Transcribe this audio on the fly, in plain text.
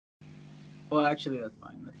Well, actually, that's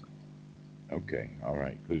fine. That's fine. Okay, all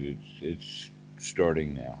right, because it's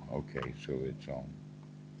starting now. Okay, so it's on.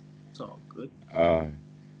 It's all good. Uh,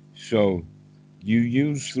 so you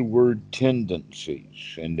use the word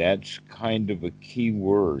tendencies, and that's kind of a key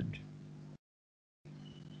word.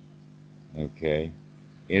 Okay,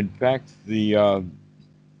 in fact, the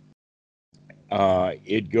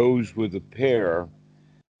it goes with a pair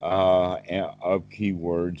of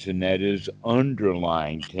keywords, and that is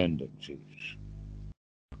underlying tendencies.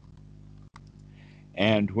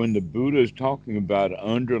 And when the Buddha is talking about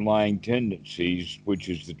underlying tendencies, which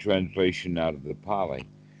is the translation out of the Pali,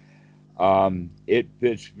 it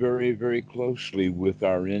fits very, very closely with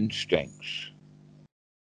our instincts,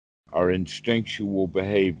 our instinctual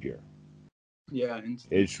behavior. Yeah,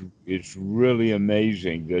 instinct. It's really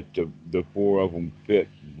amazing that the four of them fit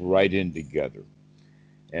right in together.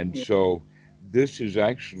 And Yeah. so this is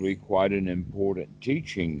actually quite an important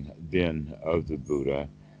teaching then of the Buddha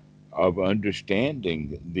of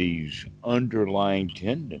understanding these underlying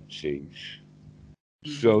tendencies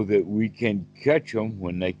Mm-hmm. so that we can catch them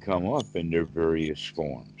when they come up in their various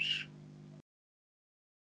forms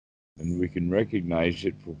and we can recognize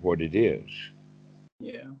it for what it is.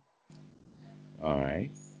 Yeah. All right.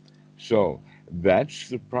 So that's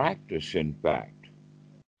the practice, in fact,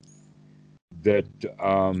 that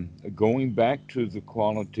going back to the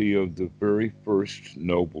quality of the very first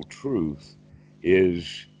noble truth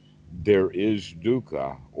is there is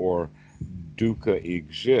dukkha, or dukkha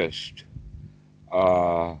exists.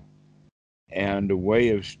 Uh, and a way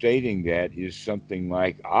of stating that is something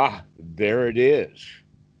like, ah, there it is,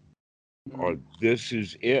 or Mm. this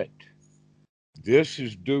is it. This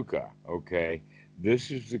is dukkha, okay?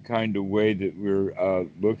 This is the kind of way that we're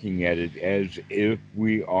looking at it, as if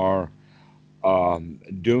we are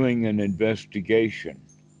doing an investigation,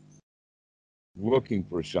 looking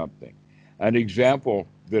for something. An example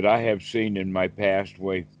that I have seen in my past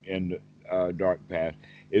way, in the dark past,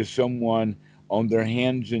 is someone on their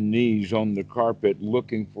hands and knees on the carpet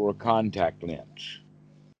looking for a contact lens,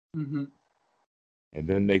 Mm-hmm. and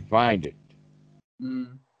then they find it.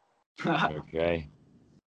 Mm. Okay,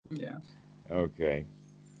 Yeah. okay,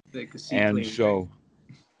 They could see and clearly. so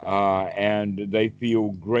and they feel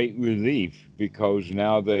great relief because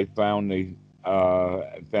now found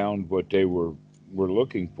what they were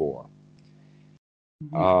looking for.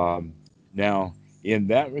 Mm-hmm. Um, Now, in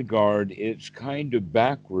that regard, it's kind of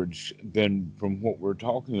backwards than from what we're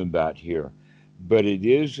talking about here, but it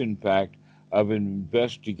is, in fact, of an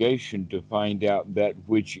investigation to find out that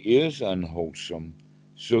which is unwholesome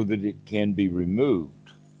so that it can be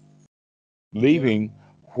removed, Yeah. leaving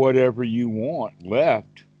whatever you want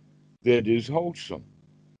left that is wholesome.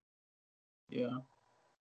 Yeah.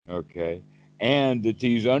 Okay. And that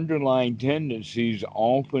these underlying tendencies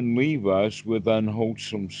often leave us with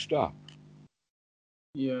unwholesome stuff.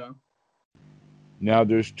 Yeah. Now,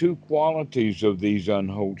 there's two qualities of these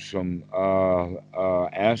unwholesome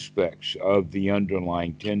aspects of the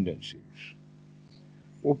underlying tendencies.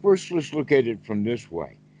 Well, first, let's look at it from this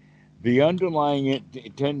way. The underlying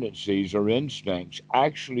tendencies or instincts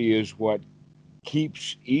actually is what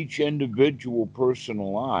keeps each individual person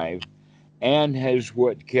alive and has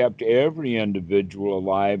what kept every individual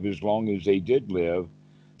alive as long as they did live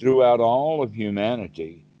throughout all of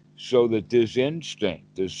humanity. So that this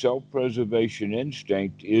instinct, this self preservation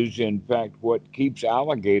instinct, is in fact what keeps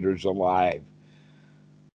alligators alive.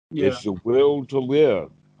 Yeah. It's the will to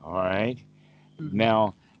live. All right. Mm-hmm.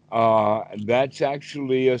 Now, that's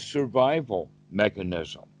actually a survival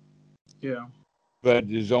mechanism, Yeah. but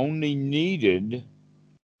is only needed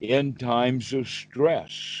in times of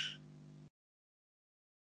stress.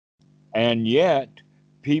 And yet,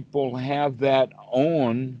 people have that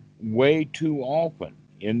on way too often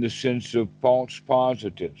in the sense of false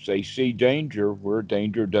positives. They see danger where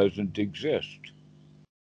danger doesn't exist.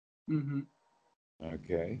 Mm-hmm.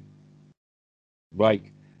 Okay?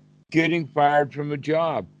 Like getting fired from a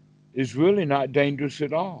job is really not dangerous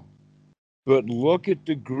at all. But look at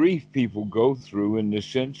the grief people go through in the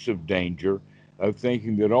sense of danger, of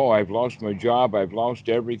thinking that, oh, I've lost my job, I've lost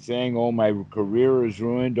everything, oh, my career is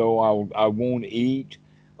ruined, oh, I won't eat,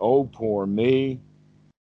 oh, poor me,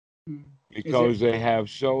 Mm. Is it? because they have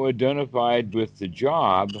so identified with the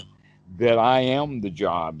job that I am the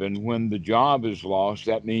job. And when the job is lost,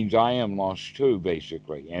 that means I am lost too,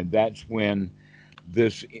 basically. And that's when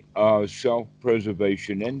this self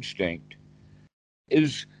preservation instinct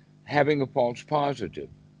is having a false positive.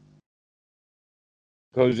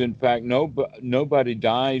 Because in fact, nobody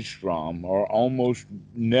dies from, or almost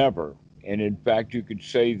never. And in fact, you could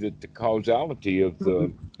say that the causality of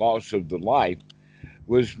the loss of the life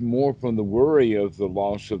was more from the worry of the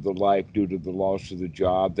loss of the life due to the loss of the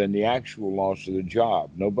job than the actual loss of the job.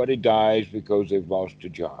 Nobody dies because they've lost a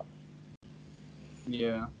job,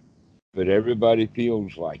 Yeah. but everybody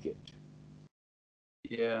feels like it.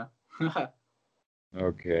 Yeah.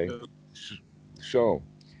 Okay, Good. S- so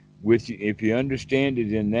if you understand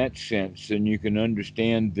it in that sense, then you can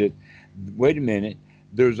understand that. Wait a minute,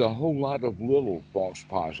 there's a whole lot of little false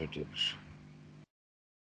positives,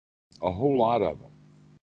 a whole lot of them,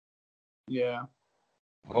 Yeah.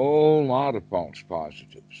 whole lot of false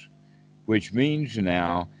positives, which means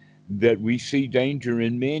now that we see danger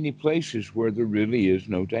in many places where there really is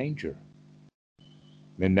no danger.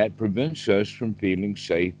 And that prevents us from feeling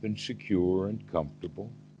safe and secure and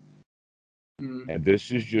comfortable. Mm. And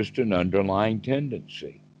this is just an underlying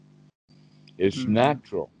tendency. It's Mm-hmm.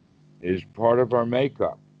 natural, it's part of our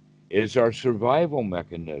makeup, it's our survival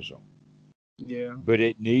mechanism, Yeah. but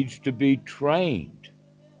it needs to be trained.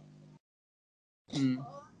 Mm.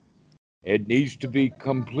 It needs to be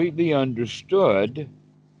completely understood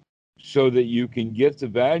so that you can get the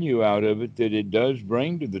value out of it that it does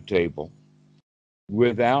bring to the table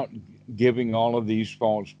without giving all of these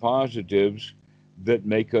false positives that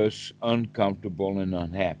make us uncomfortable and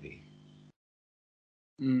unhappy.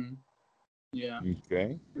 Mm. Yeah.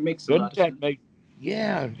 Okay? It makes a lot Doesn't of that sense. make,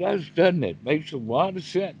 yeah, it does, doesn't it? Makes a lot of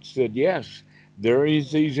sense that yes, there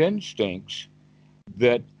is these instincts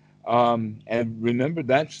that, and remember,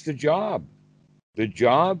 that's the job. The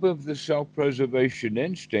job of the self preservation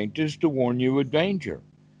instinct is to warn you of danger.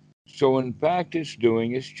 So, in fact, it's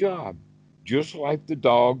doing its job. Just like the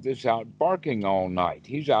dog that's out barking all night,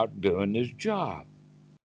 he's out doing his job.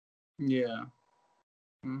 Yeah.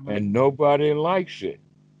 Mm-hmm. And nobody likes it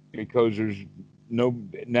because there's no.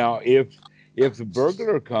 Now, if the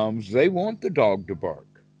burglar comes, they want the dog to bark.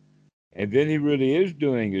 And then he really is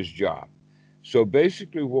doing his job. So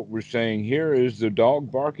basically, what we're saying here is the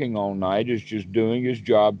dog barking all night is just doing his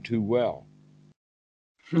job too well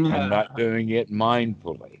and not doing it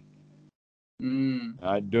mindfully, Mm.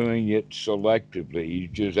 not doing it selectively.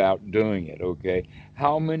 He's just out doing it, okay?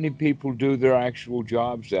 How many people do their actual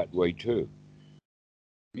jobs that way, too?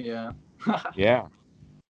 Yeah. Yeah,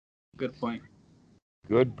 Good point.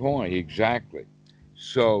 good point, exactly.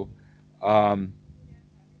 So, um,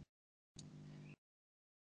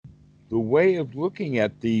 the way of looking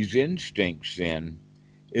at these instincts then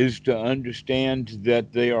is to understand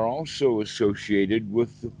that they are also associated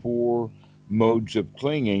with the four modes of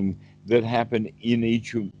clinging that happen in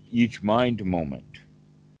each mind moment.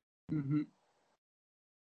 Mm-hmm.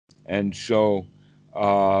 And so,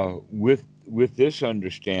 with this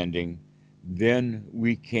understanding, then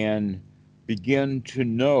we can begin to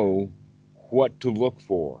know what to look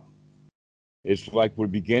for. It's like we're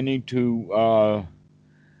beginning to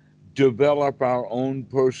develop our own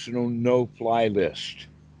personal no-fly list.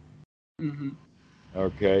 Mm-hmm.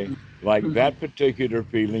 Okay, like Mm-hmm. that particular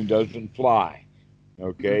feeling doesn't fly.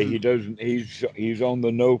 Okay, Mm-hmm. he doesn't. He's on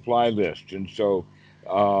the no-fly list, and so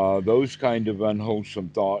those kind of unwholesome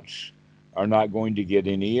thoughts are not going to get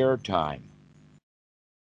any airtime.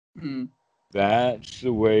 Mm. That's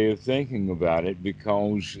the way of thinking about it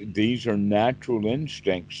because these are natural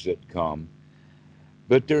instincts that come.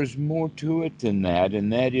 But there's more to it than that,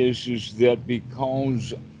 and that is that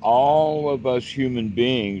because all of us human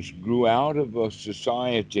beings grew out of a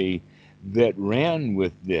society that ran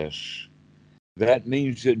with this, that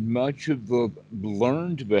means that much of the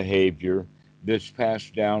learned behavior that's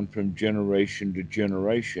passed down from generation to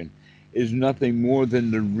generation is nothing more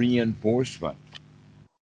than the reinforcement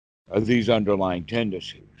of these underlying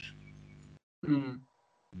tendencies. Mm.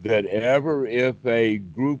 That ever if a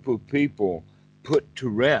group of people put to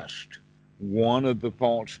rest one of the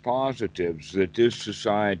false positives that this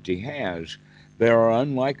society has, they are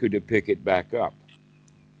unlikely to pick it back up.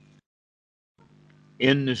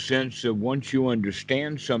 In the sense that once you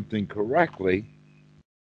understand something correctly,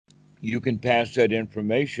 you can pass that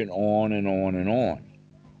information on and on and on.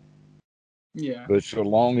 Yeah. But so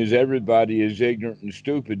long as everybody is ignorant and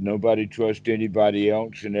stupid, nobody trusts anybody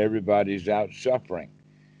else and everybody's out suffering.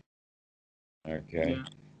 Okay. Yeah.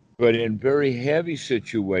 But in very heavy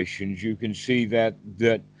situations, you can see that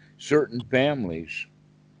certain families,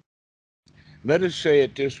 let us say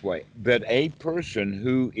it this way, that a person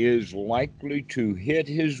who is likely to hit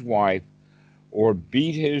his wife or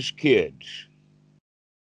beat his kids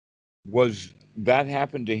was that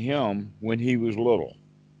happened to him when he was little.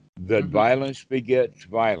 That Mm-hmm. violence begets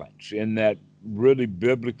violence in that really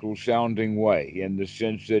biblical sounding way, in the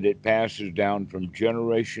sense that it passes down from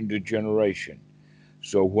generation to generation.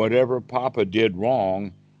 So whatever Papa did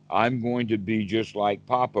wrong, I'm going to be just like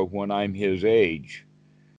Papa when I'm his age.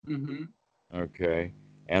 Mm-hmm. Okay.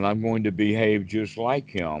 And I'm going to behave just like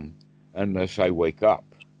him unless I wake up.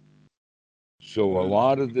 So a Mm.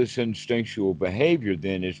 lot of this instinctual behavior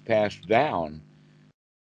then is passed down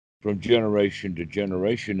from generation to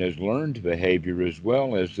generation as learned behavior, as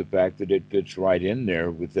well as the fact that it fits right in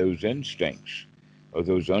there with those instincts or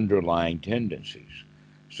those underlying tendencies.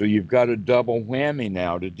 So you've got a double whammy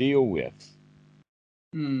now to deal with.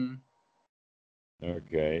 Mm.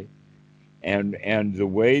 Okay. And the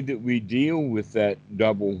way that we deal with that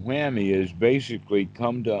double whammy is basically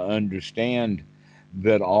come to understand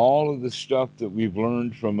that all of the stuff that we've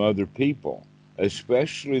learned from other people,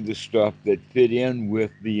 especially the stuff that fit in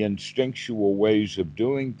with the instinctual ways of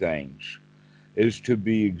doing things, is to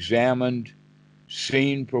be examined,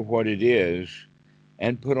 seen for what it is,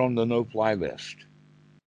 and put on the no-fly list.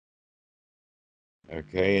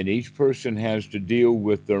 Okay, and each person has to deal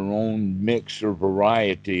with their own mix or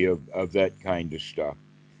variety of that kind of stuff.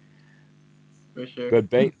 For sure. But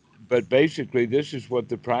but basically, this is what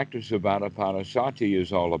the practice of Anapanasati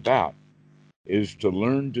is all about: is to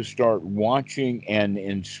learn to start watching and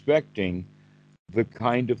inspecting the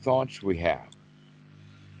kind of thoughts we have,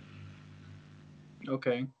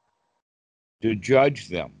 Okay. to judge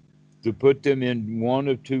them, to put them in one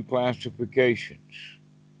of two classifications.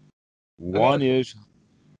 I got One a. is,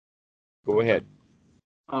 go I'm sorry. ahead.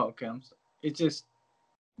 Oh, okay. It's just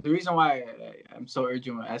the reason why I'm so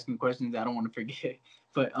urgent with asking questions. I don't want to forget.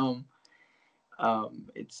 But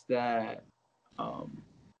it's that um.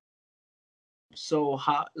 So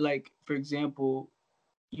how, like, for example,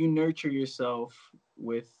 you nurture yourself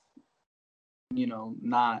with,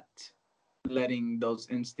 not letting those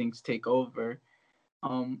instincts take over.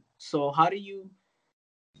 So how do you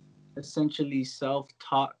essentially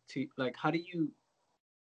self-talk to, like, how do you,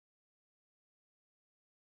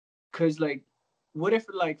 because, like, what if,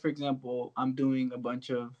 like, for example, I'm doing a bunch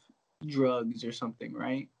of drugs or something,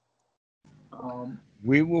 right? um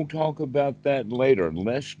We will talk about that later.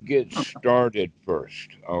 Let's get okay, started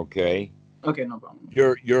first, okay? okay, no problem, no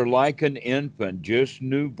problem. You're like an infant, just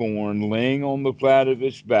newborn, laying on the flat of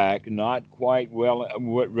its back, not quite well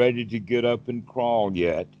ready to get up and crawl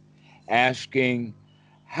yet, asking,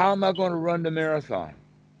 "How am I going to run the marathon?"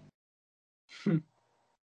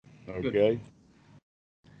 Good one. Okay,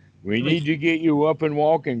 we Makes need to sense. get you up and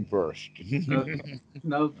walking first. Okay,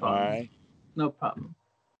 no All problem, right, no problem.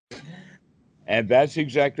 and that's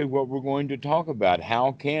exactly what we're going to talk about.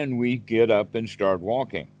 How can we get up and start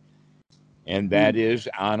walking? And that Mm, is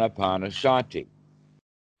anapanasati,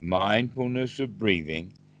 mindfulness of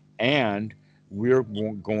breathing, and we're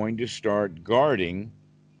going to start guarding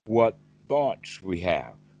what thoughts we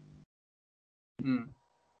have. mm,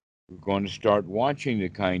 We're going to start watching the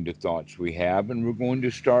kind of thoughts we have, and we're going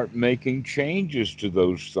to start making changes to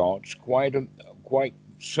those thoughts quite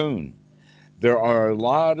soon. There are a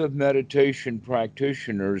lot of meditation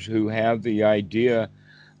practitioners who have the idea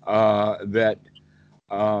that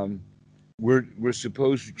um, we're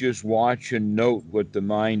supposed to just watch and note what the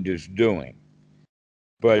mind is doing.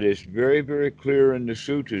 But it's very, very clear in the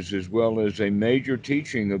sutras, as well as a major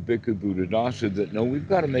teaching of Bhikkhu Buddhadasa, that no, we've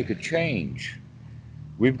got to make a change.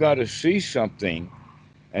 We've got to see something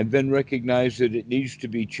and then recognize that it needs to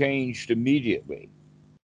be changed immediately.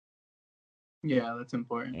 yeah, that's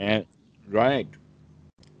important. And right,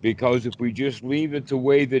 because if we just leave it the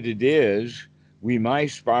way that it is, we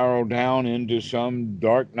might spiral down into some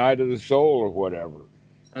dark night of the soul or whatever.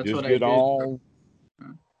 That's Just what I get did.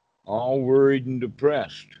 all worried and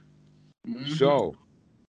depressed. Mm-hmm. So,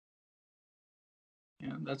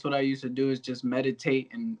 Yeah, that's what I used to do, is just meditate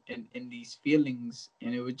in these feelings,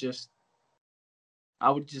 and I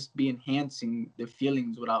would just be enhancing the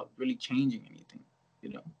feelings without really changing anything, you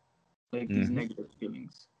know, like these mhm. negative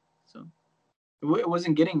feelings. So it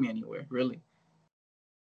wasn't getting me anywhere, really.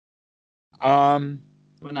 um,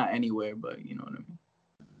 Well, not anywhere, but you know what I mean.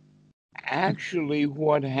 actually,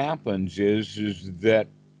 what happens is that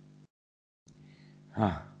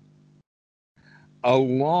huh,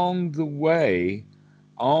 along the way,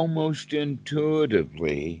 almost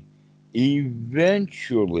intuitively,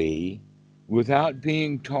 eventually, without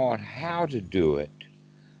being taught how to do it,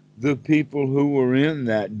 the people who were in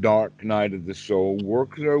that dark night of the soul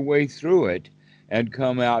work their way through it and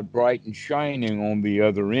come out bright and shining on the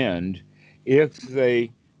other end if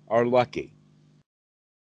they are lucky.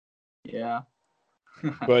 Yeah.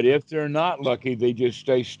 But if they're not lucky, they just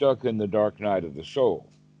stay stuck in the dark night of the soul.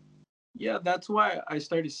 Yeah, that's why I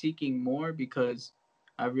started seeking more, because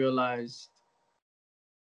I realized,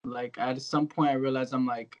 like, at some point I realized, I'm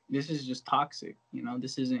like, this is just toxic,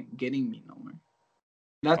 this isn't getting me nowhere.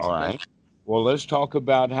 All That's right. Well, let's talk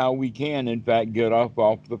about how we can, in fact, get up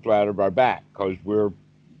off the flat of our back because we're,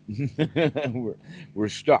 we're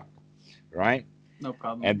stuck, right? No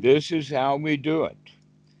problem. And this is how we do it.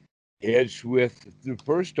 It's with the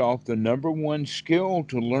first off, the number one skill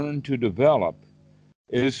to learn to develop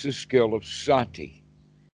is the skill of sati,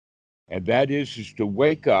 and that is to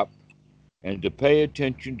wake up and to pay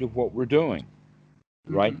attention to what we're doing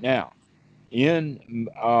right Hmm. now. In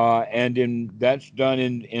that's done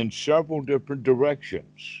in several different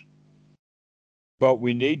directions, but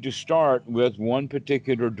we need to start with one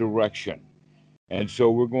particular direction. And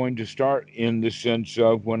so we're going to start in the sense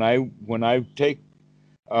of when I take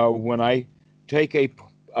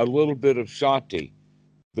a little bit of sati,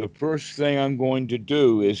 the first thing I'm going to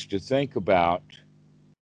do is to think about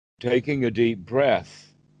taking a deep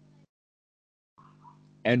breath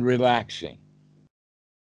and relaxing.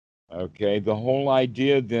 Okay, the whole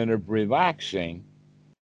idea then of relaxing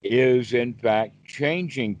is in fact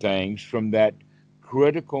changing things from that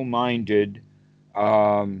critical minded,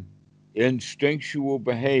 um, instinctual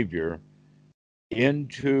behavior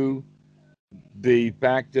into the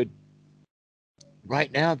fact that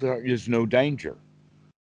right now there is no danger.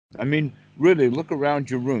 I mean, really, look around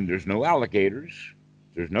your room. There's no alligators,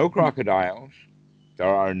 there's no crocodiles, there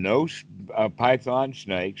are no python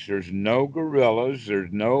snakes, there's no gorillas,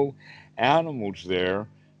 there's no animals there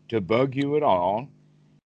to bug you at all.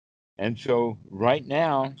 And so, right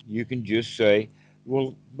now, you can just say,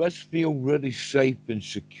 well, let's feel really safe and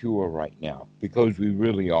secure right now because we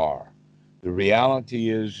really are. The reality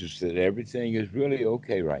is that everything is really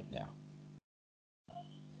okay right now.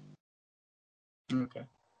 Okay.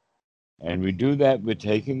 And we do that with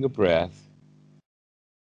taking a breath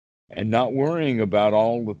and not worrying about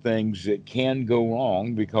all the things that can go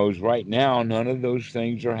wrong because right now none of those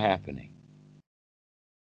things are happening.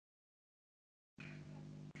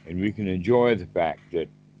 And we can enjoy the fact that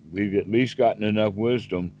we've at least gotten enough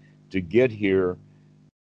wisdom to get here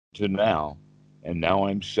to now, and now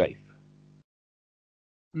I'm safe.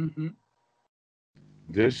 Hmm.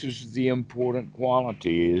 This is the important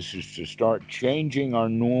quality is to start changing our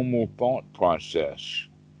normal thought process,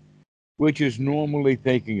 which is normally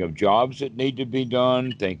thinking of jobs that need to be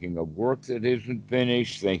done, thinking of work that isn't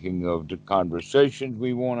finished, thinking of the conversations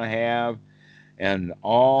we want to have, and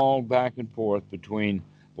all back and forth between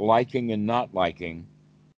liking and not liking.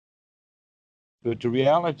 But the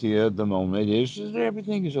reality of the moment is that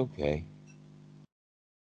everything is okay.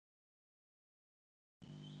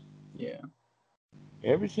 Yeah.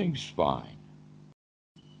 Everything's fine.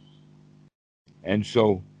 And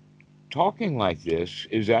so talking like this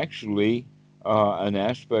is actually an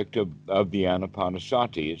aspect of the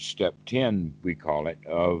Anapanasati. It's step 10, we call it,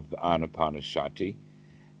 of Anapanasati,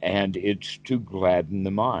 and it's to gladden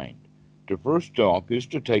the mind. The first off is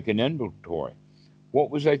to take an inventory. What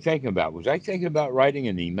was I thinking about? Was I thinking about writing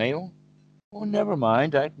an email? Well, never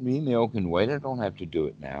mind. That email can wait. I don't have to do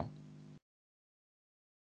it now.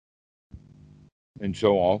 And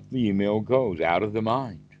so off the email goes out of the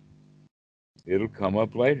mind. It'll come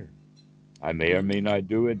up later. I may or Yeah. may not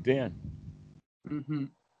do it then. Hmm.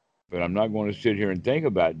 But I'm not going to sit here and think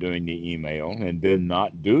about doing the email and then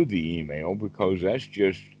not do the email because that's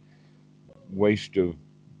just waste of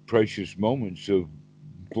precious moments of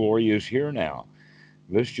glorious here now.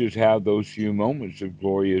 Let's just have those few moments of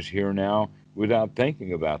glorious here now without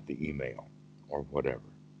thinking about the email or whatever.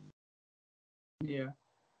 Yeah.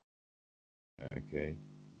 Okay.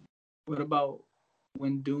 What about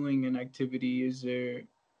when doing an activity? Is there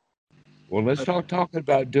Well, let's a talk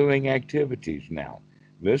about doing activities now.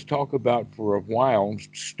 Let's talk about for a while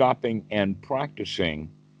stopping and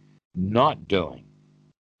practicing not doing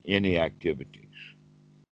any activities.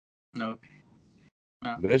 no?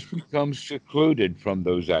 No. Let's become secluded from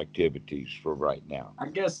those activities for right now. I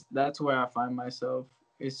guess that's where I find myself.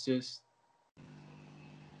 It's just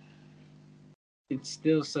it's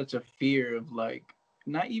still such a fear of like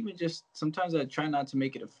not even just sometimes I try not to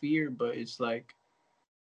make it a fear, but it's like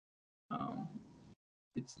um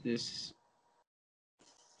it's this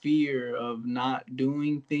fear of not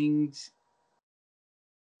doing things.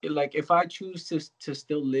 Like if I choose to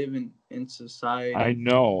still live in I society.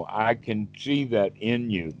 know I can see that in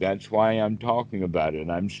you. That's why I'm talking about it.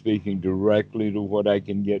 I'm speaking directly to what I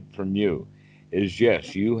can get from you. Is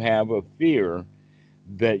yes, you have a fear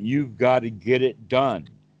that you've got to get it done.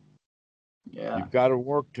 Yeah. You've got a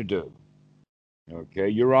work to do. Okay,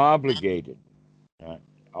 you're obligated. uh,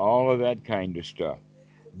 all of that kind of stuff.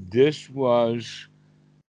 This was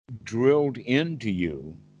drilled into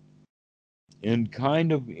you in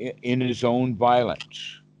kind of in its own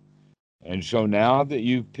violence. And so now that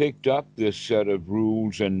you've picked up this set of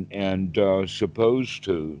rules and supposed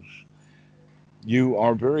tos, you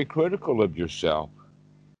are very critical of yourself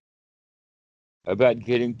about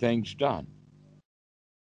getting things done.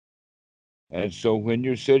 And so when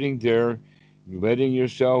you're sitting there letting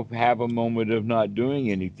yourself have a moment of not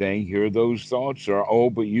doing anything, here those thoughts are, oh,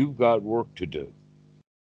 but you've got work to do,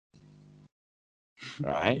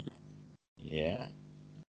 right? Yeah.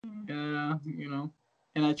 Yeah,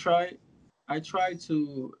 and I try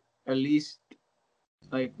to at least,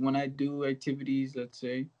 like, when I do activities, let's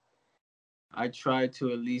say, I try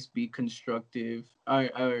to at least be constructive,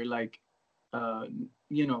 or like, uh,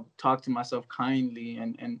 talk to myself kindly,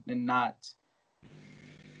 and not,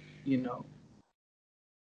 you know,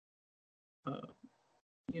 uh,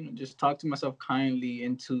 just talk to myself kindly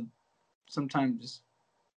into sometimes just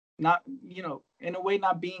not, in a way,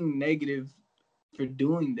 not being negative for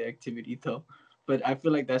doing the activity though. But I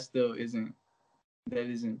feel like that isn't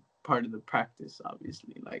part of the practice,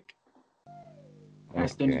 obviously. Like, I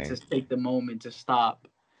still need to Okay. take the moment to stop,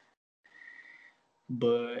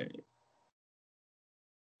 but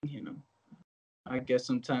you know, I guess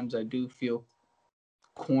sometimes I do feel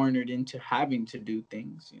cornered into having to do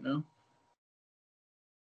things,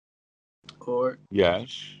 or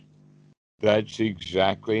Yes, that's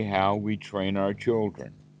exactly how we train our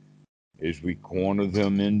children. Is we corner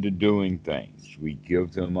them into doing things. We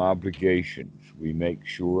give them obligations. We make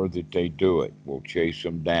sure that they do it. We'll chase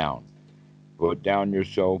them down. Put down your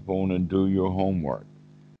cell phone and do your homework.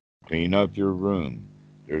 Clean up your room.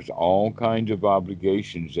 There's all kinds of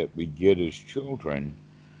obligations that we get as children,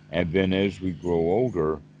 and then as we grow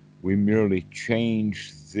older, we merely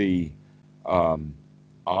change the um,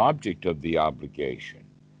 object of the obligation.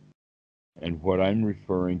 And what I'm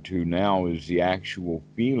referring to now is the actual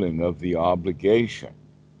feeling of the obligation.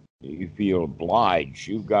 You feel obliged.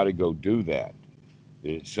 You've got to go do that.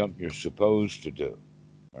 It's something you're supposed to do,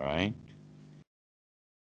 right?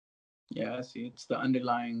 yeah, I see. It's the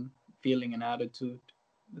underlying feeling and attitude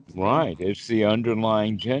that's there. Right. It's the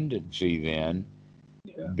underlying tendency then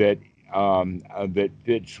Yeah. that that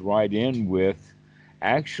fits right in with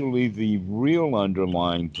actually the real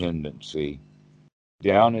underlying tendency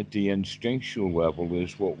down at the instinctual level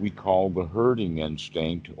is what we call the herding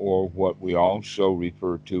instinct, or what we also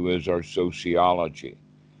refer to as our sociology.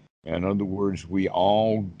 In other words, we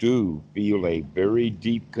all do feel a very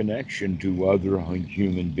deep connection to other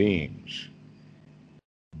human beings.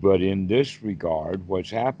 But in this regard, what's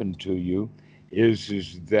happened to you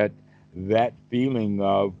is that that feeling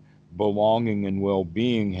of belonging and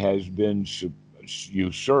well-being has been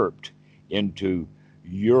usurped into,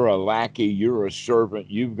 you're a lackey, you're a servant,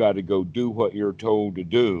 you've got to go do what you're told to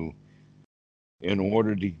do in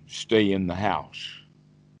order to stay in the house.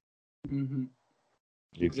 Mm-hmm.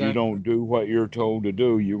 If you Exactly. don't do what you're told to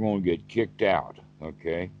do, you're going to get kicked out.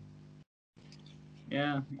 Okay.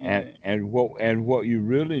 Yeah. And Yeah. what you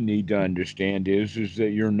really need to understand is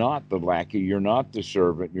that you're not the lackey, you're not the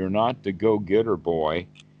servant, you're not the go-getter boy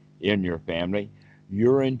in your family.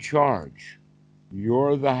 You're in charge.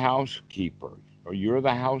 You're the housekeeper, or you're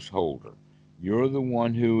the householder. You're the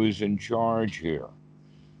one who is in charge here.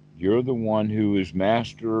 You're the one who is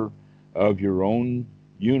master of your own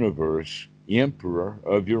universe, emperor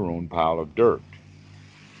of your own pile of dirt.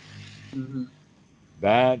 Mm-hmm.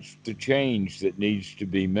 That's the change that needs to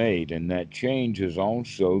be made, and that change is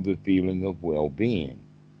also the feeling of well being.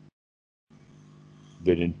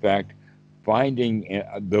 That, in fact, finding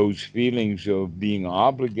those feelings of being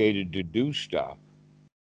obligated to do stuff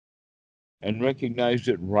and recognize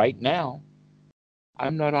that right now,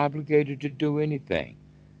 I'm not obligated to do anything.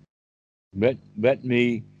 Let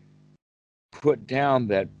me put down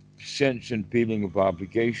that sense and feeling of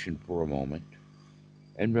obligation for a moment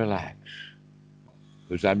and relax.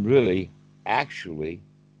 Because I'm really, actually,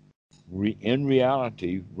 in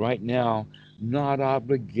reality, right now, not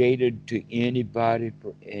obligated to anybody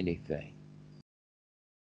for anything.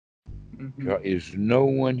 Mm-hmm. There is no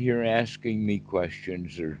one here asking me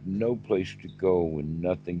questions. There's no place to go and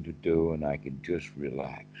nothing to do, and I can just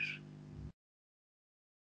relax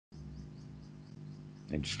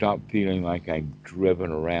and stop feeling like I'm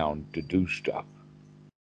driven around to do stuff.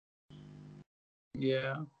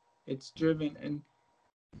 Yeah. It's driven, and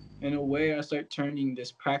in a way, I start turning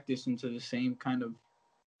this practice into the same kind of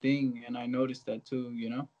thing, and I noticed that too.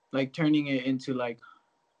 Like turning it into, like,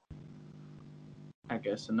 I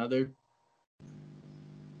guess, another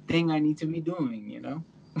thing I need to be doing.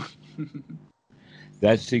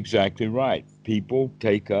 That's exactly right. People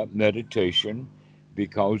take up meditation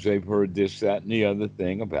because they've heard this, that, and the other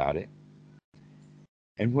thing about it.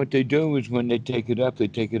 And what they do is when they take it up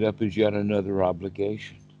as yet another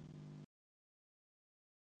obligation.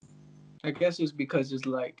 I guess it's because it's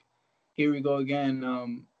like, here we go again.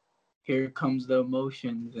 Here comes the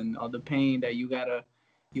emotions and all the pain that you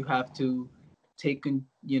have to take,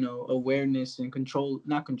 awareness and control,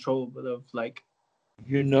 not control, but of like,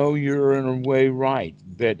 You know, you're in a way right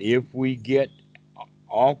that if we get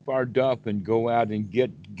off our duff and go out and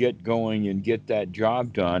get going and get that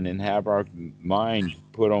job done and have our mind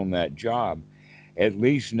put on that job, at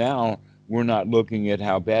least now we're not looking at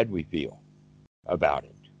how bad we feel about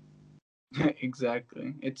it.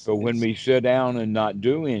 exactly. But when It's we sit down and not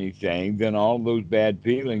do anything, then all those bad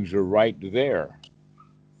feelings are right there.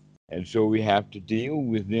 And so we have to deal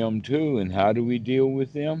with them too. And how do we deal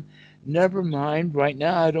with them? Never mind, right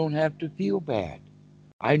now I don't have to feel bad.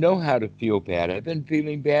 I know how to feel bad. I've been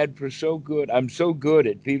feeling bad for so good. I'm so good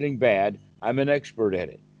at feeling bad, I'm an expert at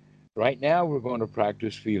it. Right now, we're going to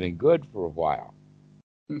practice feeling good for a while.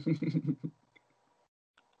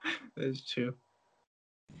 that's true.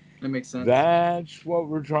 That makes sense. That's what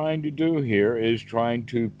we're trying to do here is trying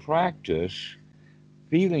to practice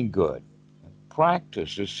feeling good.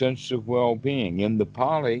 Practice a sense of well-being. In the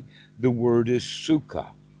Pali, the word is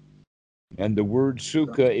sukha. And the word Okay.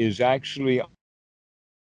 sukha is actually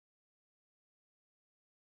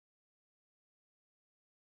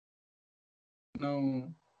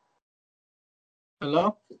No.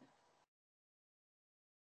 Hello?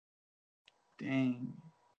 Dang.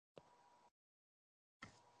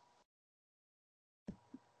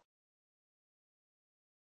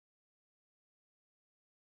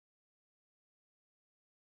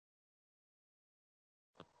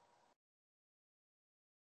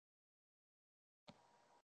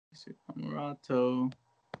 Murato.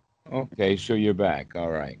 okay, so you're back. All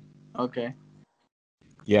right. Okay.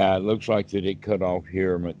 Yeah, it looks like that it cut off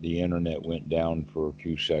here, but the internet went down for a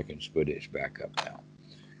few seconds, but it's back up now.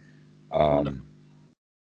 Oh no. Um,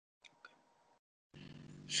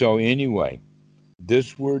 so anyway,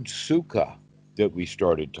 this word sukha that we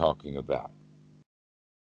started talking about,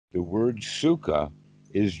 the word sukha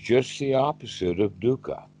is just the opposite of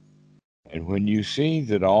dukkha. And when you see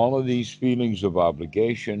that all of these feelings of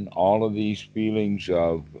obligation, all of these feelings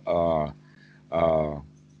of uh,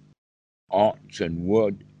 oughts and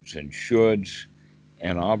woulds and shoulds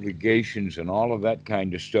and obligations and all of that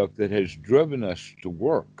kind of stuff that has driven us to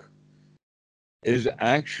work is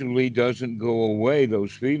actually doesn't go away.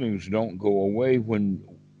 Those feelings don't go away when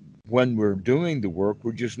we're doing the work.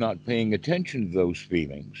 We're just not paying attention to those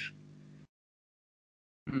feelings.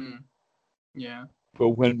 Mm, yeah.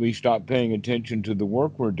 But when we stop paying attention to the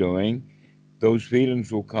work we're doing, those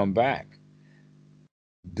feelings will come back.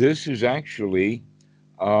 This is actually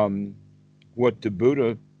um, what the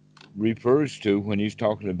Buddha refers to when he's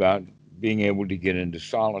talking about being able to get into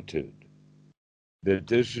solitude. That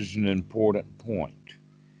this is an important point.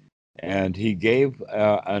 And he gave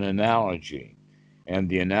an analogy. And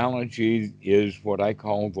the analogy is what I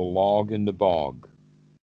call the log in the bog.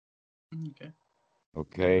 Okay.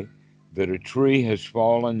 Okay, that a tree has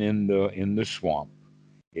fallen in the swamp.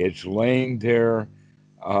 It's laying there.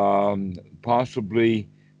 Possibly,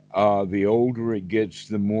 the older it gets,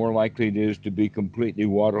 the more likely it is to be completely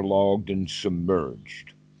waterlogged and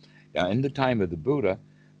submerged. Now, in the time of the Buddha,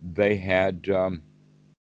 they had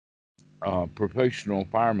professional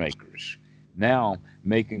fire makers. Now,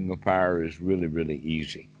 making a fire is really, really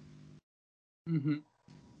easy. Mm-hmm.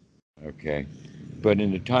 Okay, but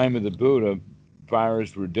in the time of the Buddha,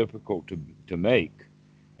 fires were difficult to make,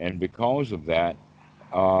 and because of that,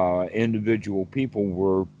 individual people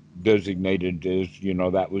were designated as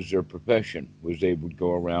that was their profession, was they would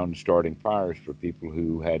go around starting fires for people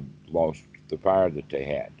who had lost the fire that they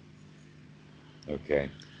had. Okay,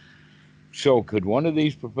 so could one of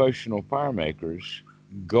these professional fire makers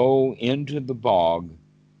go into the bog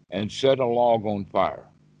and set a log on fire?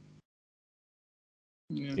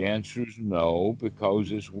 Yeah. The answer is no,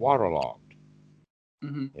 because it's waterlogged.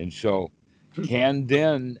 Mm-hmm. And so, can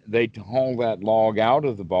then they haul that log out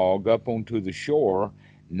of the bog up onto the shore?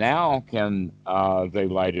 Now, can they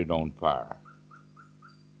light it on fire?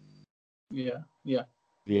 Yeah. Yeah.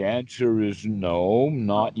 The answer is no, Oh,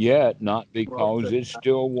 not yet, not well, because it's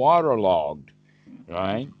still waterlogged, yeah.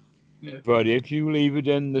 right? Yeah. But if you leave it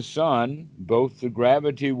in the sun, both the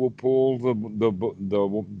gravity will pull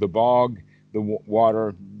the bog,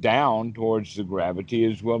 water down towards the gravity,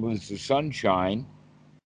 as well as the sunshine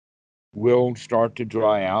will start to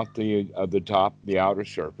dry out the top, the outer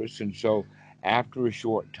surface, and so after a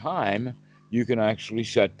short time, you can actually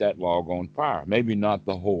set that log on fire. Maybe not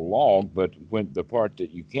the whole log, but when the part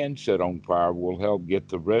that you can set on fire will help get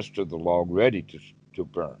the rest of the log ready to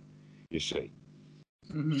burn, you see.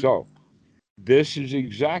 Hmm. So, this is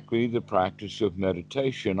exactly the practice of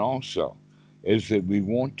meditation, also, is that we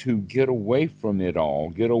want to get away from it all,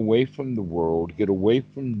 get away from the world, get away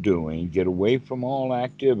from doing, get away from all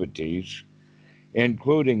activities,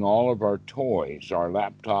 including all of our toys, our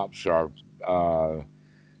laptops, our uh,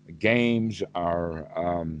 games, our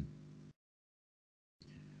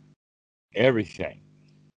everything,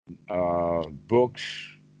 books.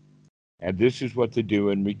 And this is what they do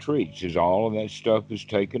in retreats: is all of that stuff is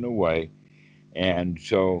taken away, and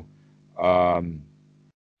so um,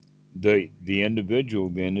 the individual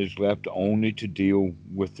then is left only to deal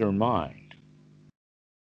with their mind.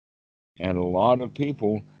 And a lot of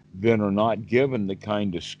people then are not given the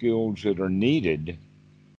kind of skills that are needed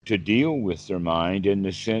to deal with their mind, in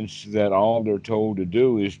the sense that all they're told to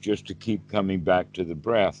do is just to keep coming back to the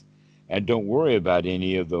breath and don't worry about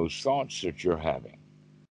any of those thoughts that you're having.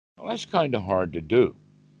 Well, that's kind of hard to do,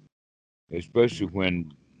 especially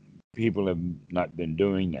when people have not been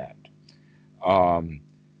doing that. Um,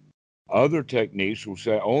 Other techniques will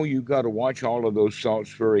say, oh, you got to watch all of those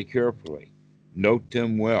thoughts very carefully, note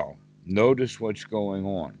them well, notice what's going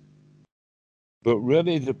on. But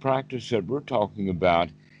really, the practice that we're talking about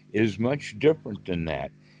is much different than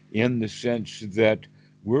that, in the sense that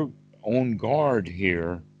we're on guard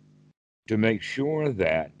here to make sure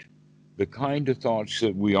that the kind of thoughts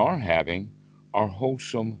that we are having are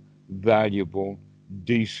wholesome, valuable,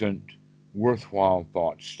 decent, worthwhile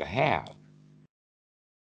thoughts to have.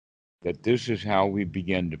 That this is how we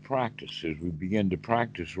begin to practice, as we begin to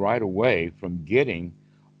practice right away from getting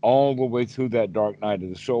all the way through that dark night of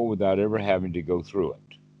the soul without ever having to go through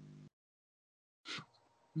it.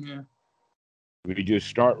 Yeah. We just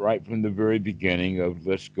start right from the very beginning of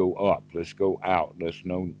let's go up, let's go out, let's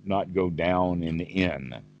no, not go down and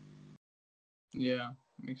in. Yeah.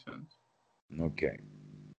 Makes sense. Okay.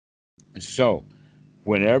 So,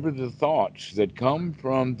 whenever the thoughts that come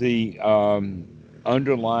from the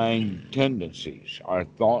underlying tendencies, our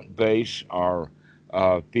thought base, our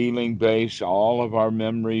feeling base, all of our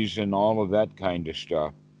memories, and all of that kind of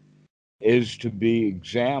stuff, is to be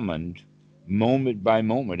examined moment by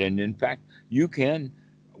moment. And in fact, you can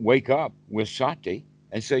wake up with sati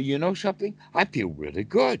and say, you know something? I feel really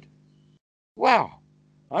good. Wow.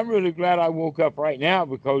 I'm really glad I woke up right now,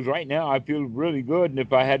 because right now I feel really good. And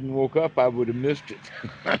if I hadn't woke up, I would have missed it.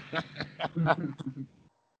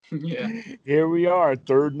 Yeah. Here we are,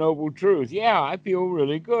 third noble truth. Yeah, I feel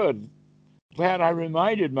really good. Glad I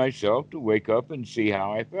reminded myself to wake up and see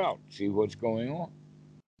how I felt, see what's going on.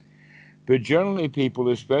 But generally, people,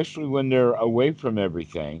 especially when they're away from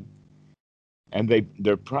everything and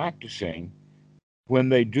they're practicing, when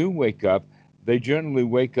they do wake up, they generally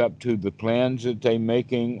wake up to the plans that they're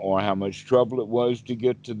making, or how much trouble it was to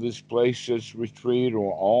get to this place, this retreat,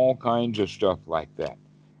 or all kinds of stuff like that,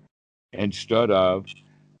 instead of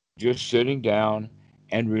just sitting down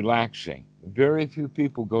and relaxing. Very few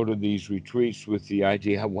people go to these retreats with the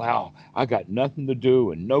idea, wow, I got nothing to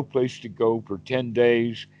do and no place to go for 10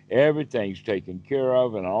 days. Everything's taken care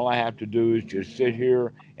of, and all I have to do is just sit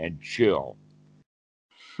here and chill.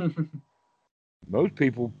 Most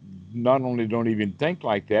people not only don't even think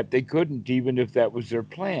like that, they couldn't even if that was their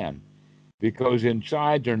plan, because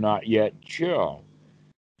inside they're not yet chill.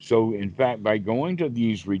 So, in fact, by going to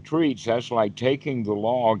these retreats, that's like taking the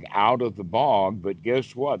log out of the bog. But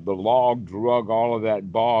guess what? The log drug all of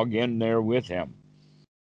that bog in there with him.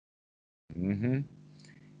 hmm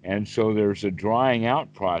And so there's a drying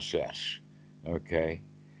out process. Okay.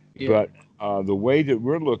 Yeah. But the way that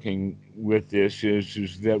we're looking with this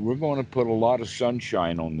is that we're going to put a lot of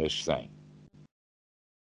sunshine on this thing.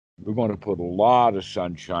 We're going to put a lot of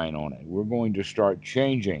sunshine on it. We're going to start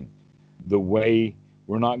changing the way.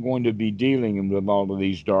 We're not going to be dealing with all of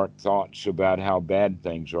these dark thoughts about how bad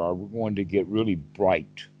things are. We're going to get really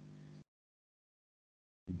bright.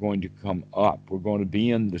 We're going to come up. We're going to be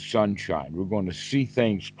in the sunshine. We're going to see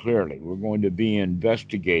things clearly. We're going to be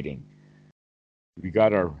investigating. We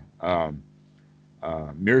got our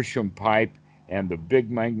meerschaum pipe and the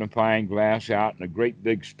big magnifying glass out and a great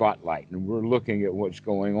big spotlight, and we're looking at what's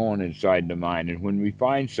going on inside the mind. And when we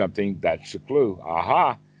find something, that's the clue.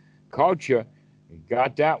 Aha, caught you.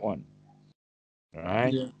 Got that one. All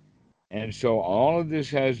right. Yeah. And so all of this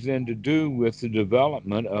has then to do with the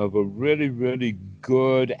development of a really, really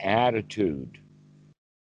good attitude,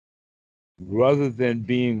 rather than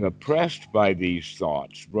being oppressed by these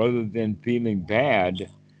thoughts, rather than feeling bad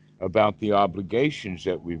about the obligations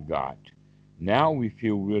that we've got. Now we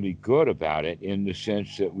feel really good about it, in the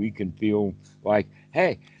sense that we can feel like,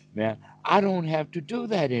 hey, man, I don't have to do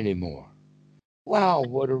that anymore. Wow,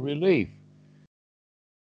 what a relief.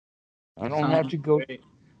 I don't have Sounds to go, great.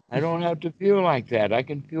 I don't have to feel like that. I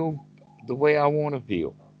can feel the way I want to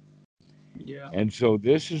feel. Yeah. And so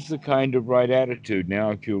this is the kind of right attitude.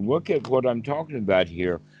 Now, if you look at what I'm talking about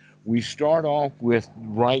here, we start off with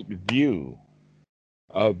right view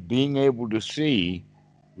of being able to see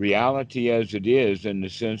reality as it is in the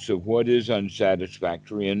sense of what is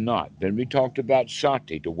unsatisfactory and not. Then we talked about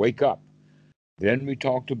sati, to wake up. Then we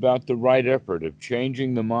talked about the right effort of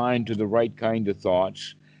changing the mind to the right kind of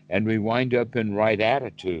thoughts. And we wind up in right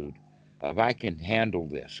attitude of I can handle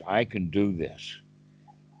this, I can do this.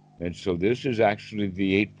 And so this is actually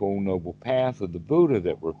the Eightfold Noble Path of the Buddha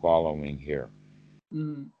that we're following here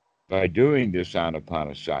Mm, by doing this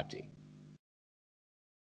Anapanasati.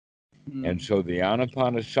 And mm, so the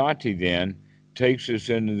Anapanasati then takes us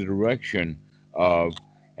in the direction of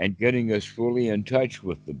and getting us fully in touch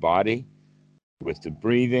with the body, with the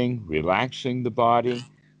breathing, relaxing the body,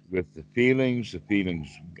 with the feelings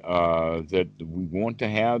that we want to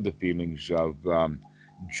have, the feelings of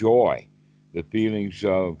joy, the feelings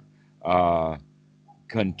of uh,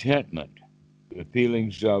 contentment, the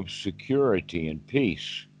feelings of security and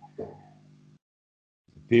peace, the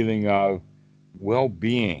feeling of well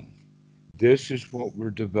being. This is what we're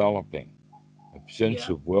developing, a sense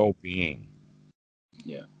yeah. of well being.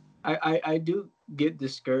 Yeah. I do get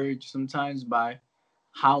discouraged sometimes by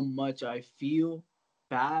how much I feel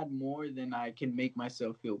bad more than I can make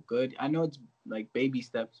myself feel good. I know it's like baby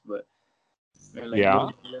steps, but or like Yeah,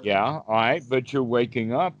 little by little. yeah, all right, but you're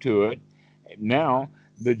waking up to it. Now,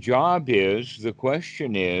 the job is, the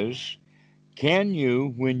question is, can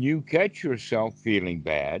you, when you catch yourself feeling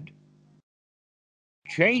bad,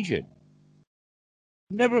 change it?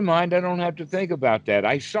 Never mind, I don't have to think about that.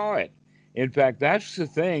 I saw it. In fact, that's the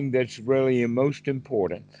thing that's really most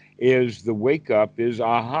important is the wake up is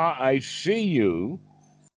aha, I see you.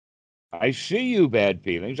 I see you bad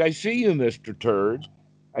feelings. I see you, Mr. Turd.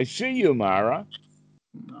 I see you, Myra.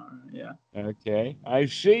 Yeah. Okay. I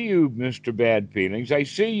see you, Mr. Bad Feelings. I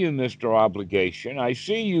see you, Mr. Obligation. I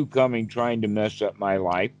see you coming trying to mess up my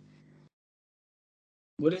life.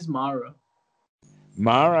 What is Mara?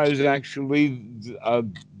 Mara is actually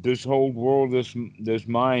this whole world, this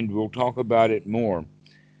mind. We'll talk about it more.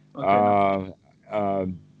 Okay. Uh, uh,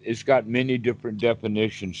 it's got many different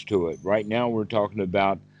definitions to it. Right now, we're talking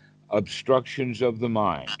about obstructions of the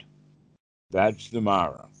mind. That's the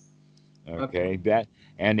Mara. Okay. Okay, that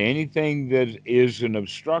and anything that is an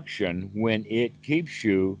obstruction when it keeps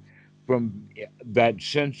you from that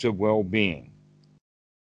sense of well-being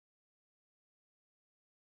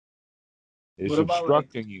What is about like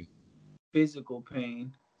obstructing you. physical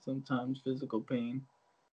pain? Sometimes physical pain.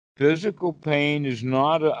 Physical pain is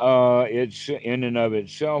not it's in and of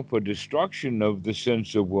itself a destruction of the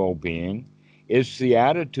sense of well-being. It's the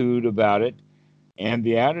attitude about it, and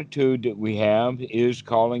the attitude that we have is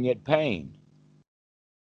calling it pain,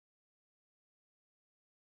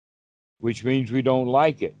 which means we don't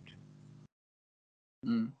like it.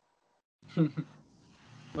 Mm.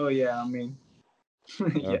 Oh yeah. I mean,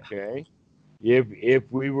 yeah. Okay. If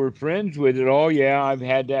we were friends with it, oh yeah, I've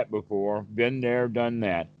had that before, been there, done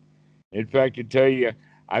that. In fact, to tell you,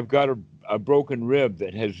 I've got a broken rib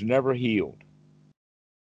that has never healed,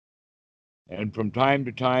 and from time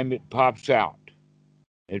to time it pops out.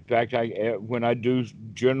 In fact, when I do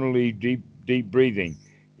generally deep breathing,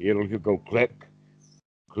 it'll go click,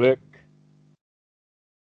 click,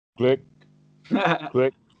 click,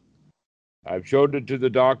 click. I've showed it to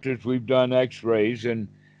the doctors. We've done X-rays, and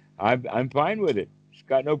I'm fine with it. It's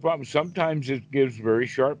got no problem. Sometimes it gives very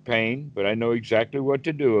sharp pain, but I know exactly what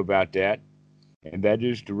to do about that. And that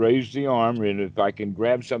is to raise the arm, and if I can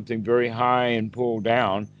grab something very high and pull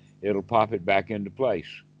down, it'll pop it back into place.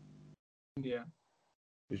 Yeah.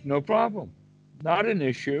 It's no problem, not an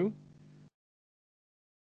issue.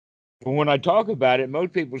 But when I talk about it,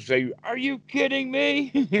 most people say, "Are you kidding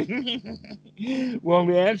me?" Well,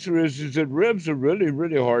 the answer is that ribs are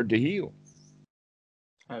really hard to heal.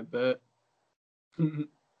 I bet.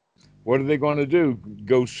 What are they going to do?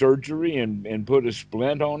 Go surgery and put a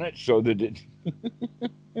splint on it so that it.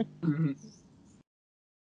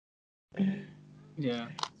 Yeah.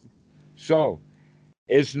 So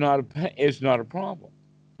it's not a problem.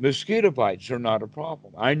 Mosquito bites are not a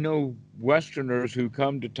problem. I know Westerners who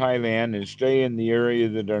come to Thailand and stay in the area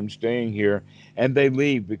that I'm staying here, and they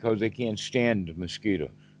leave because they can't stand mosquitoes.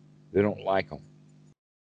 They don't like them.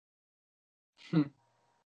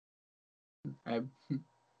 I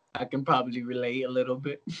I can probably relate a little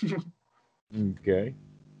bit. Okay.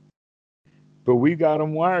 But we got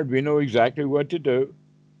them wired. We know exactly what to do.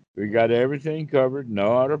 We got everything covered.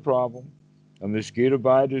 No other problem. A mosquito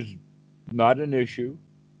bite is not an issue.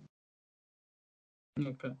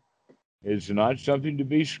 Okay. It's not something to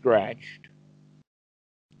be scratched.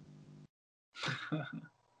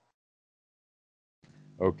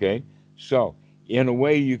 Okay. So, in a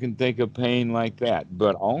way, you can think of pain like that,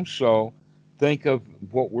 but also think of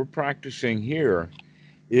what we're practicing here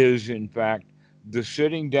is, in fact, the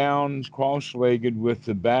sitting down cross legged with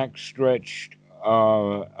the back stretched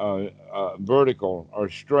vertical or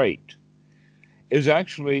straight is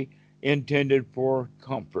actually intended for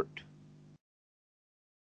comfort.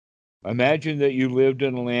 Imagine that you lived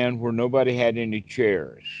in a land where nobody had any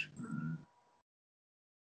chairs,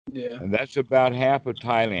 Yeah. and that's about half of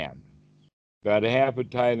Thailand. About a half of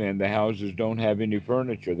Thailand, the houses don't have any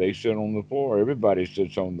furniture. They sit on the floor. Everybody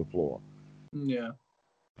sits on the floor. Yeah.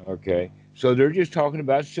 Okay. So they're just talking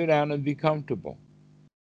about sit down and be comfortable.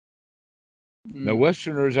 Now, Mm.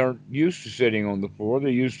 Westerners aren't used to sitting on the floor. They're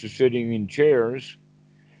used to sitting in chairs.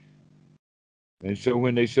 And so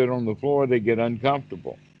when they sit on the floor, they get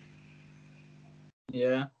uncomfortable.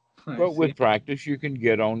 Yeah. I But see. with practice, you can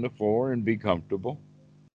get on the floor and be comfortable.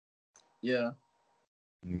 Yeah.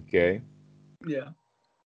 Okay. Yeah.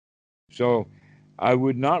 So I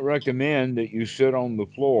would not recommend that you sit on the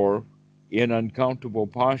floor in uncomfortable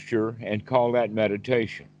posture and call that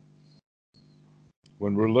meditation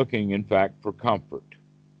when we're looking, in fact, for comfort.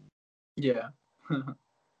 Yeah.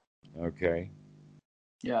 Okay.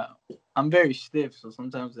 Yeah. I'm very stiff, so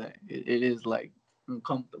sometimes it is like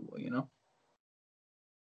uncomfortable, you know.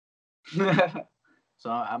 So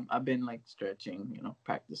I've been like stretching,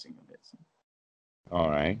 practicing a bit. So. All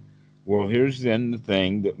right. Well, here's then the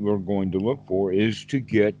thing that we're going to look for is to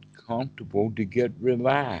get comfortable, to get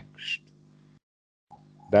relaxed.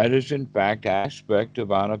 That is, in fact, aspect of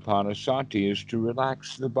Anapanasati is to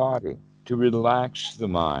relax the body, to relax the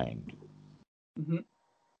mind, Hmm.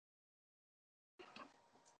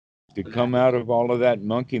 to come Relax. out of all of that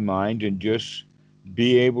monkey mind and just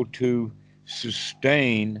be able to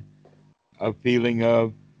sustain a feeling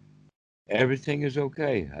of everything is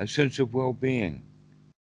okay, a sense of well being.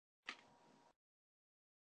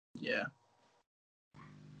 Yeah.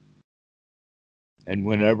 And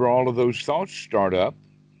whenever all of those thoughts start up,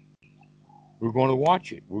 we're going to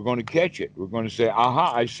watch it. We're going to catch it. We're going to say,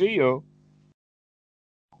 aha, I see you.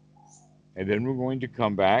 And then we're going to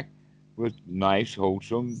come back with nice,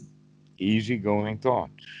 wholesome, easygoing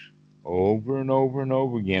thoughts. Over and over and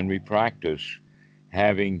over again, we practice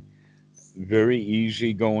having very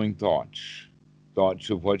easygoing thoughts.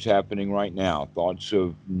 Thoughts of what's happening right now, thoughts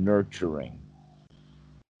of nurturing.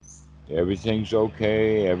 Everything's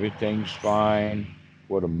okay, everything's fine.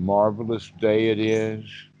 What a marvelous day it is.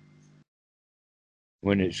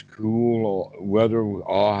 When it's cool weather,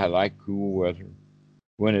 oh, I like cool weather.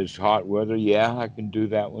 When it's hot weather, yeah, I can do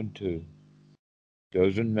that one too.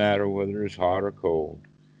 Doesn't matter whether it's hot or cold.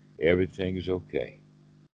 Everything's okay.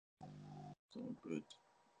 So good.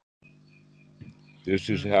 This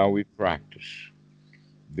is Mm. how we practice.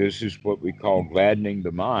 This is what we call gladdening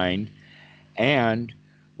the mind. And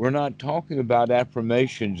we're not talking about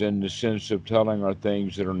affirmations in the sense of telling our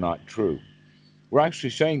things that are not true. We're actually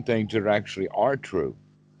saying things that actually are true.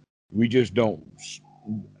 We just don't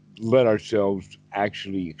let ourselves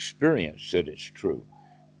actually experience that it's true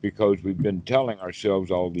because we've been telling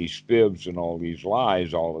ourselves all these fibs and all these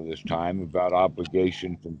lies all of this time about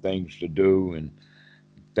obligations and things to do and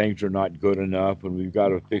things are not good enough and we've got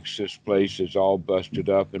to fix this place that's all busted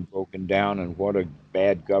up and broken down and what a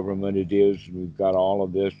bad government it is and we've got all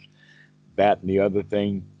of this, that and the other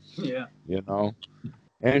thing, Yeah. you know.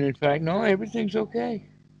 And in fact, no, everything's okay.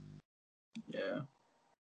 Yeah.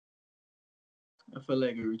 I feel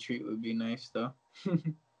like a retreat would be nice though.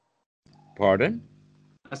 Pardon?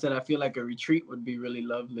 I said I feel like a retreat would be really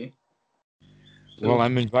lovely Well, too.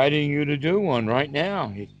 I'm inviting you to do one right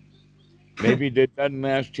now. Maybe it doesn't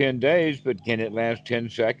last 10 days, but can it last 10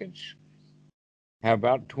 seconds? How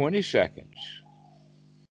about 20 seconds?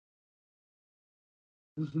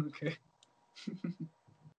 Okay.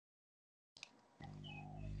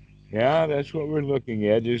 Yeah, that's what we're looking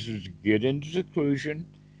at is get into seclusion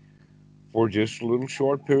for just little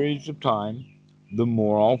short periods of time. The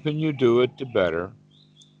more often you do it, the better.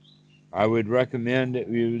 I would recommend that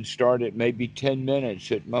you would start at maybe 10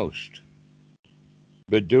 minutes at most,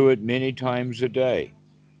 but do it many times a day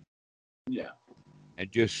Yeah.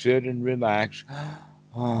 and just sit and relax.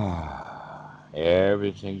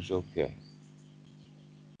 Everything's okay.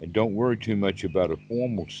 And don't worry too much about a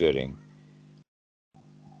formal sitting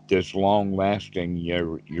that's long lasting.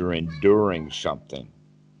 You're enduring something.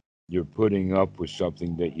 You're putting up with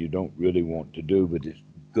something that you don't really want to do, but it's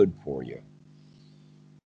good for you.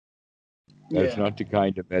 That's Yeah. not the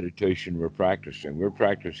kind of meditation we're practicing. We're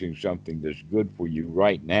practicing something that's good for you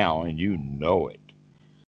right now, and you know it.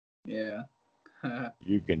 Yeah.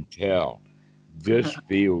 You can tell this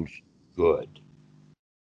feels good.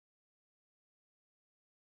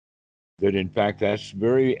 That, in fact, that's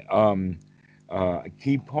very a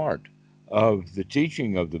key part of the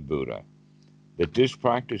teaching of the Buddha, that this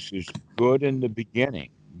practice is good in the beginning,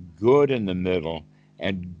 good in the middle,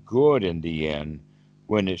 and good in the end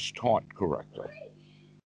when it's taught correctly,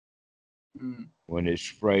 Mm. when it's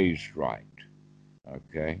phrased right.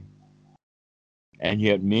 Okay? And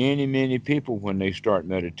yet, many, many people, when they start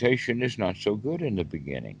meditation, it's not so good in the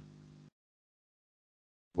beginning.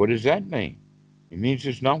 What does that mean? It means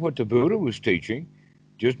it's not what the Buddha was teaching,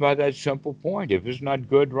 just by that simple point. If it's not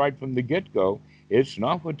good right from the get go, it's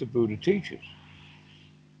not what the Buddha teaches.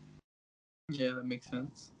 Yeah, that makes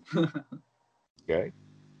sense. Okay?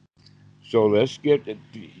 So let's get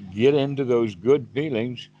into those good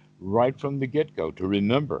feelings right from the get go. To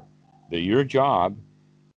remember that your job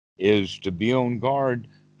is to be on guard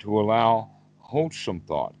to allow wholesome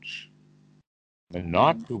thoughts and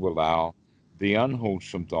not Mm. to allow the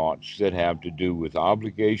unwholesome thoughts that have to do with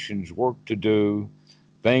obligations, work to do,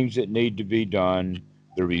 things that need to be done,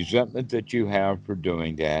 the resentment that you have for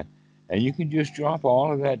doing that. And you can just drop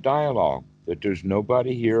all of that dialogue that there's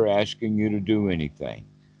nobody here asking you to do anything.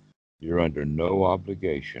 You're under no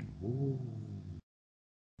obligation. Ooh.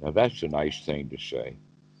 Now that's a nice thing to say.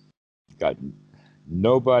 Got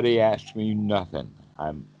nobody asked me nothing.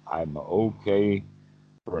 I'm okay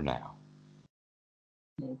for now.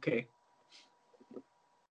 Okay.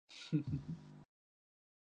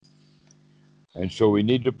 And so we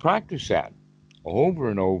need to practice that over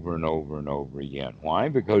and over and over and over again. Why?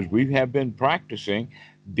 Because we have been practicing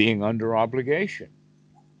being under obligation.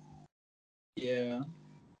 Yeah.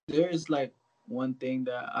 There is like one thing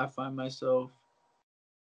that I find myself,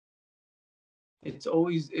 it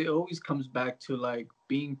always comes back to like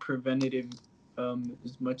being preventative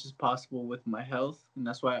as much as possible with my health, and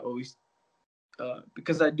that's why I always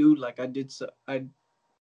because I do like I did I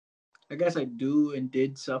guess I do and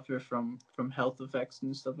did suffer from health effects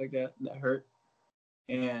and stuff like that that hurt,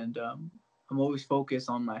 and I'm always focused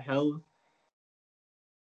on my health,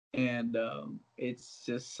 and it's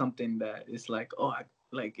just something that is like, oh,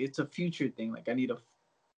 like it's a future thing, like I need a,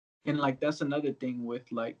 and like that's another thing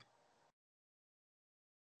with like,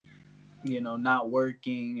 not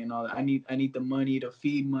working and all that. I need the money to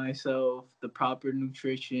feed myself, the proper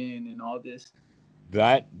nutrition and all this.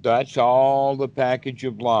 That's all the package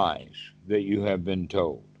of lies that you have been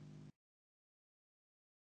told.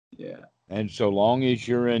 Yeah. And so long as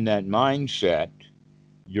you're in that mindset,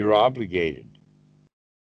 you're obligated.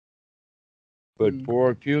 But Mm.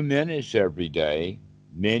 for a few minutes every day,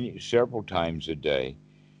 several times a day,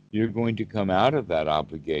 you're going to come out of that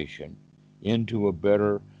obligation into a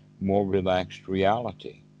better, more relaxed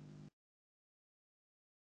reality.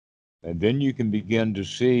 And then you can begin to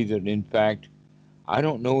see that, in fact, I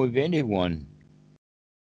don't know of anyone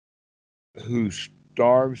who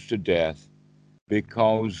starves to death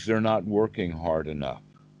because they're not working hard enough.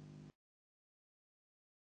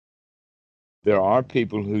 There are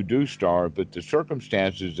people who do starve, but the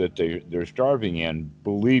circumstances that they're starving in,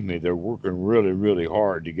 believe me, they're working really, really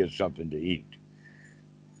hard to get something to eat.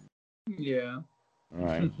 Yeah. All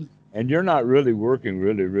right. And you're not really working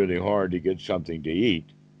really, really hard to get something to eat,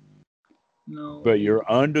 No, but you're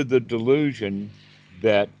under the delusion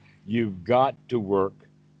that you've got to work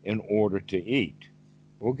in order to eat.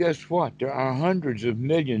 Well, guess what? There are hundreds of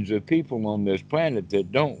millions of people on this planet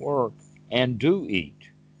that don't work and do eat.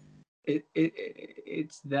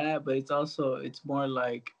 it's that, but it's more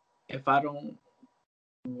like if I don't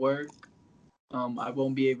work, I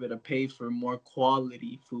won't be able to pay for more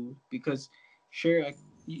quality food because sure, I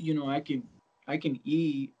can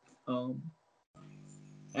eat um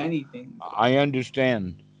anything, but I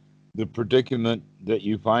understand the predicament that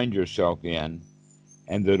you find yourself in,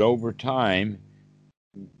 and that over time,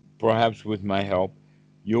 perhaps with my help,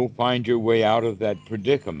 you'll find your way out of that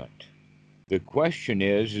predicament. The question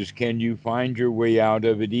is can you find your way out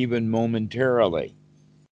of it even momentarily?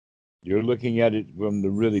 You're looking at it from the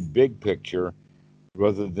really big picture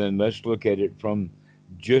rather than let's look at it from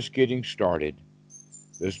just getting started.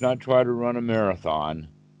 Let's not try to run a marathon.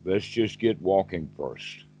 Let's just get walking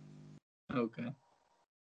first. okay.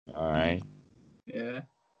 All Mm. right. Yeah.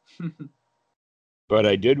 But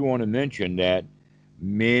I did want to mention that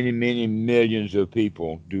many, many millions of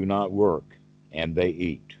people do not work and they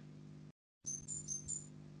eat.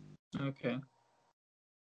 Okay.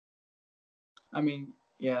 I mean,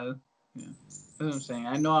 yeah, yeah. That's what I'm saying.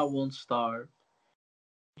 I know I won't starve,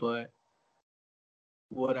 but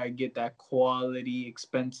would I get that quality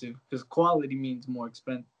expensive? Because quality means more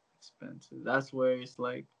expensive. That's where it's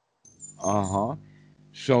like, Uh-huh.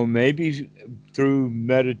 So maybe through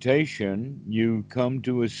meditation, you come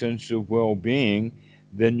to a sense of well being,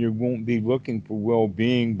 then you won't be looking for well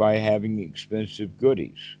being by having expensive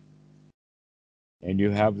goodies. And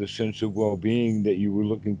you have the sense of well being that you were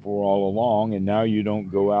looking for all along, and now you don't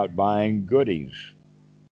go out buying goodies.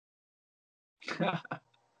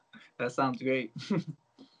 that sounds great.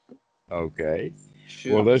 Okay.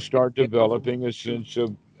 Well, let's Shoes. start Get off of developing a shoes. sense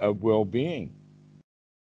of well being.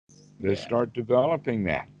 Let's Yeah. start developing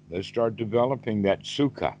that. Let's start developing that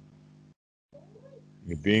sukha.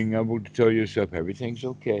 You're being able to tell yourself everything's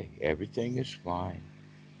okay, everything is fine,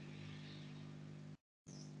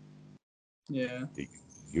 Yeah.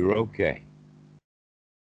 you're okay.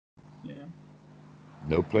 Yeah.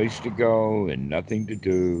 No place to go and nothing to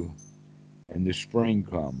do. And the spring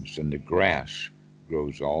comes and the grass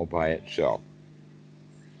grows all by itself.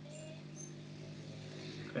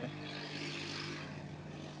 Okay.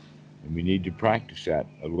 And we need to practice that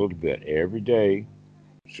a little bit every day,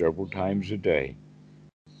 several times a day,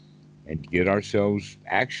 and get ourselves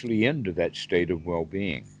actually into that state of well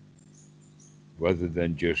being rather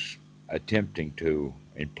than just attempting to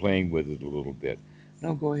and playing with it a little bit.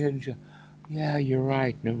 No, go ahead and say, yeah, you're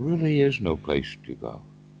right. There really is no place to go.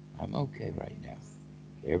 I'm okay right now.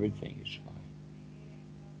 Everything is fine.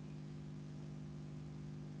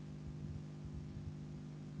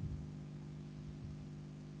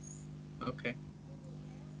 Okay.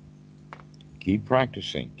 Keep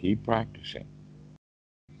practicing. Keep practicing.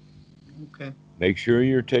 Okay. Make sure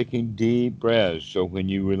you're taking deep breaths so when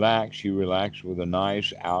you relax with a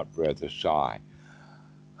nice out breath, a sigh.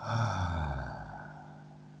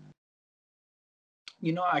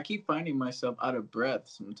 I keep finding myself out of breath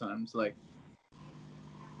sometimes. Like,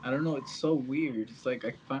 I don't know. It's so weird. It's like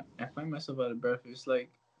I find myself out of breath. It's like,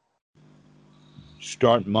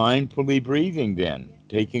 Start mindfully breathing then,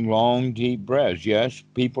 taking long, deep breaths. Yes,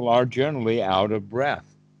 people are generally out of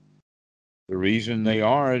breath. The reason they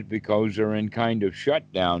are is because they're in kind of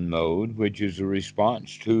shutdown mode, which is a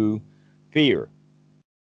response to fear.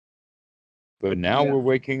 But now yeah. we're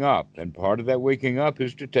waking up, and part of that waking up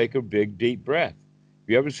is to take a big, deep breath. Have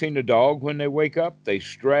you ever seen a dog when they wake up? They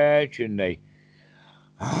stretch and they.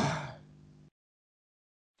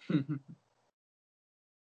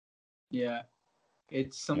 Yeah.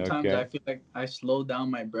 It's sometimes I Okay. feel like I slow down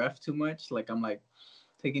my breath too much. Like I'm like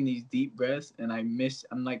taking these deep breaths and I'm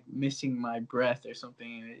like missing my breath or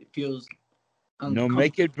something, and it feels No,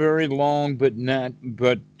 make uncomfortable. it very long, but not,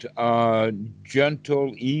 but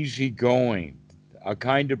gentle, easy going. A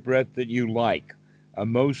kind of breath that you like. A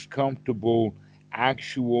most comfortable,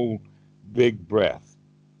 actual big breath.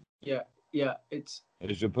 Yeah. Yeah. It's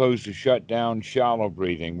As opposed to shut down, shallow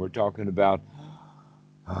breathing. We're talking about.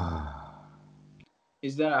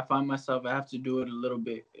 is that I find myself I have to do it a little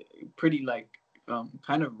bit pretty like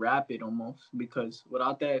kind of rapid almost, because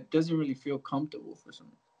without that it doesn't really feel comfortable for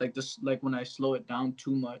some, like this, like when I slow it down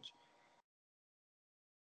too much,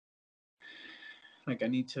 like I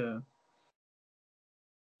need to,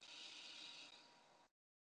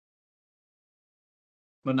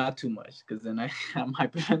 but not too much because then I'm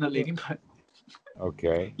hyperventilating. But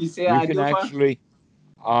Okay. you say You I can do fine. actually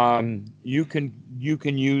you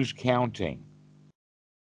can use counting,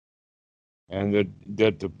 and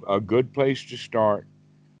a good place to start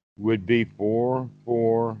would be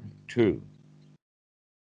 4-4-2.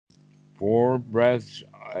 Four breaths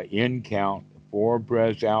in count, four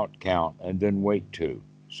breaths out count, and then wait two.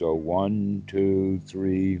 So 1, 2,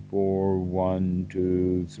 3, 4, 1,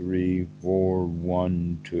 2, 3, 4,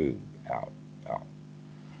 1, 2, out, out.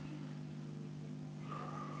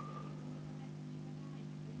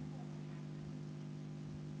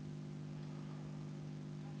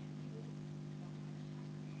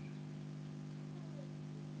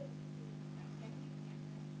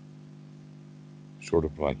 Sort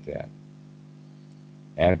of like that.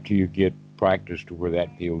 After you get practice to where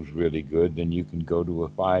that feels really good, then you can go to a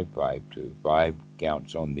 5-5-2. Five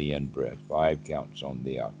counts on the in breath, five counts on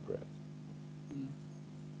the out breath. Mm,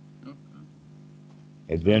 okay.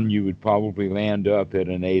 And All then right. you would probably land up at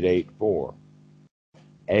an 8-8-4.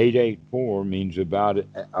 8-8-4 means about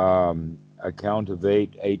a count of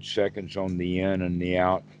eight, 8 seconds on the in and the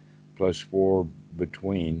out, plus four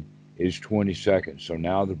between is 20 seconds. So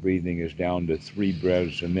now the breathing is down to 3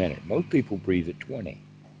 breaths a minute. Most people breathe at 20.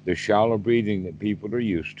 The shallow breathing that people are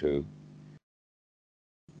used to.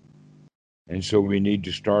 And so we need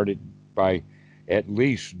to start it by at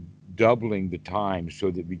least doubling the time so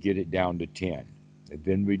that we get it down to 10. And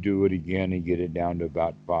then we do it again and get it down to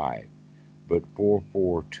about 5. But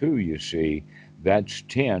 442, you see, that's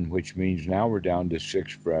 10, which means now we're down to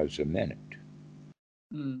 6 breaths a minute.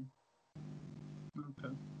 Mm.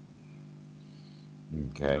 Okay.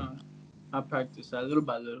 Okay? I practice that little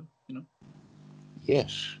by little. You know.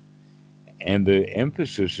 Yes. And the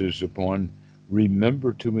emphasis is upon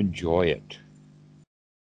remember to enjoy it.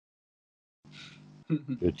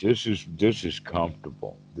 That this is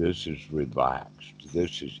comfortable. This is relaxed.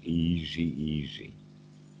 This is easy, easy.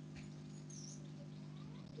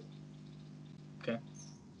 Okay.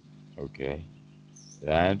 Okay?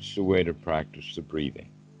 That's the way to practice the breathing.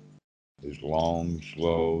 Is long,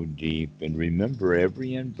 slow, deep, and remember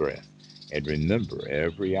every in breath and remember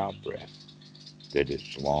every out breath that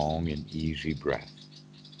it's long and easy breath.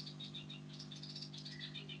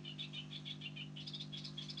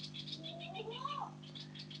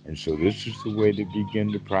 And so this is the way to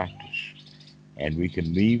begin to practice. And we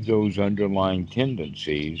can leave those underlying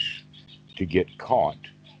tendencies to get caught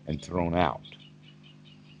and thrown out.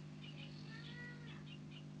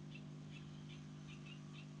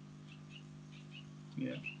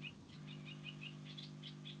 Yeah.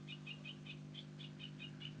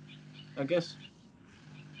 I guess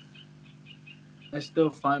I still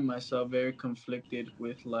find myself very conflicted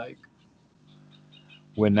with like.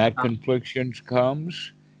 When that Ah, confliction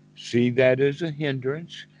comes, see that as a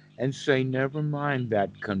hindrance and say, never mind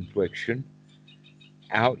that confliction.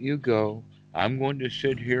 Out you go. I'm going to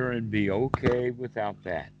sit here and be okay without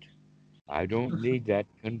that. I don't need that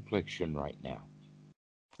confliction right now.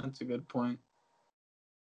 that's a good point.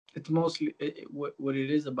 It's mostly what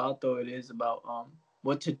it is about though. It is about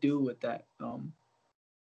what to do with that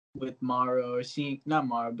with Mara, or seeing, not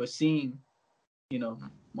Mara, but seeing,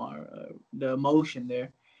 Mara, the emotion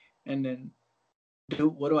there, and then do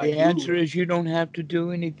what do I The do with answer it? is you don't have to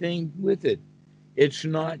do anything with it. It's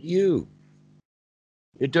not you.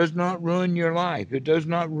 It does not ruin your life. It does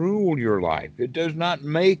not rule your life. It does not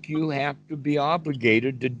make you have to be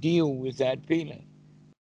obligated to deal with that feeling.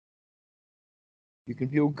 You can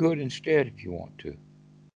feel good instead if you want to.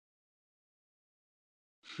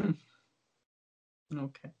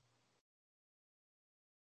 Okay.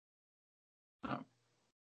 Um,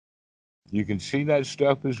 You can see that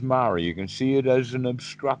stuff as Mara. You can see it as an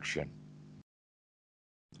obstruction.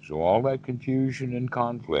 So, all that confusion and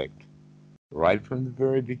conflict, right from the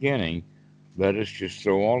very beginning, let us just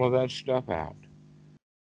throw all of that stuff out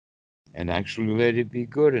and actually let it be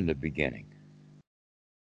good in the beginning.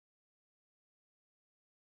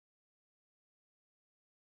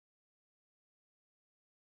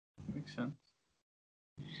 makes sense.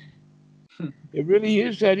 It really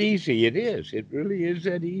is that easy. It is. It really is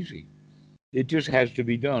that easy. It just has to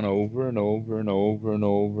be done over and over and over and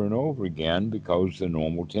over and over again because the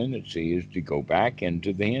normal tendency is to go back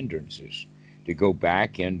into the hindrances, to go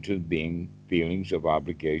back into being feelings of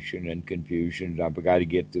obligation and confusion. I've got to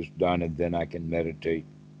get this done and then I can meditate.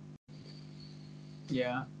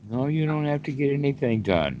 Yeah, No, you don't have to get anything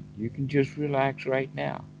done. You can just relax right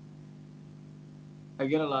now. I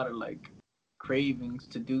get a lot of like cravings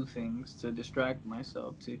to do things, to distract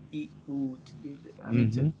myself, to eat food, to do. I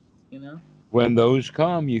need to, Hmm. you know. When those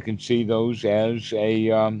come, you can see those as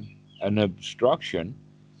an obstruction,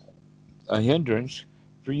 a hindrance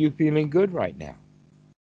for you feeling good right now.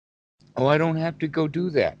 Oh, I don't have to go do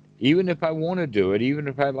that. Even if I want to do it, even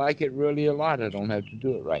if I like it really a lot, I don't have to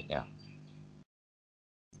do it right now.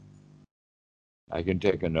 I can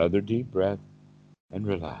take another deep breath and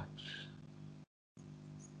relax.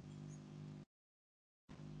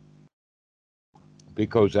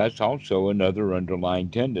 Because that's also another underlying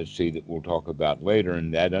tendency that we'll talk about later.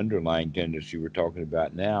 And that underlying tendency we're talking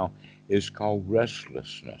about now is called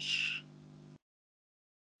restlessness.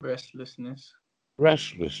 Restlessness.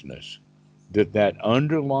 Restlessness. That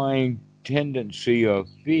underlying tendency of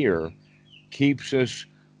fear keeps us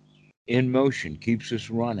in motion, keeps us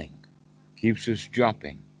running, keeps us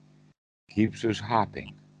jumping, keeps us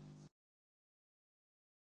hopping.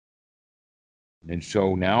 And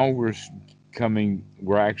so now we're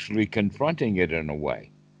actually confronting it in a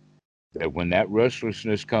way that when that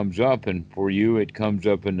restlessness comes up, and for you it comes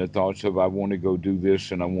up in the thoughts of, I want to go do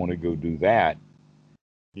this and I want to go do that,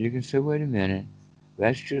 you can say, wait a minute,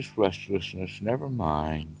 that's just restlessness. Never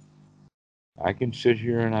mind. I can sit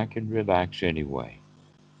here and I can relax anyway.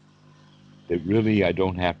 That really I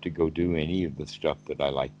don't have to go do any of the stuff that I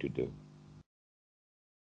like to do.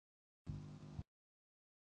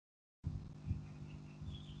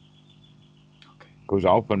 Okay. Because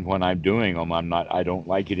often when I'm doing them, I don't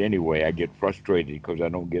like it anyway. I get frustrated because I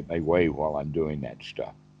don't get my way while I'm doing that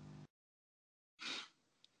stuff.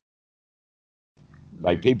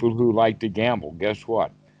 Like Very. people who like to gamble, guess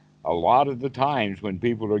what? A lot of the times when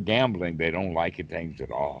people are gambling, they don't like things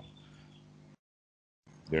at all.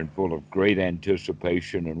 They're full of great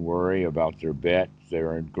anticipation and worry about their bets.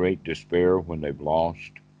 They're in great despair when they've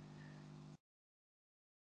lost.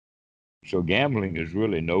 So gambling is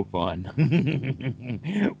really no fun.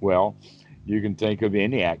 Well, you can think of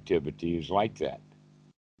any activity as like that.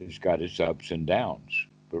 It's got its ups and downs.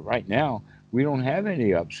 But right now, we don't have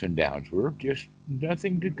any ups and downs. We're just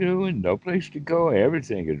nothing to do and no place to go.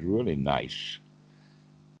 Everything is really nice.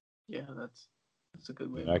 Yeah, that's a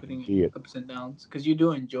good way And of I can putting it. see it. Ups and downs, because you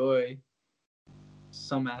do enjoy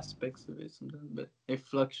some aspects of it sometimes, but it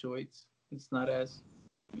fluctuates. It's not as,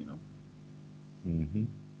 you know, Hmm.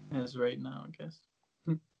 as right now, I guess.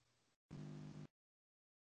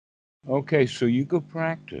 Okay, so you go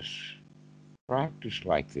practice. Practice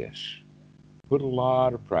like this. Put a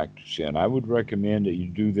lot of practice in. I would recommend that you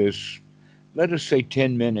do this, let us say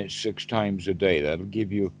 10 minutes 6 times a day. That'll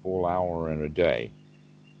give you a full hour in a day.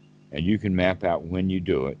 And you can map out when you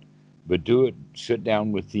do it. But do it, sit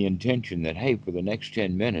down with the intention that, hey, for the next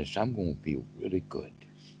 10 minutes, I'm going to feel really good.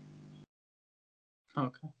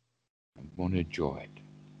 Okay. I'm going to enjoy it.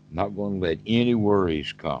 Not going to let any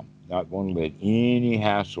worries come. Not going to let any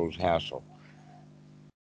hassles hassle.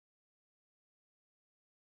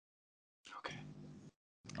 Okay.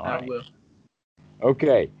 All I right. will.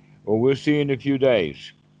 Okay. Well, we'll see you in a few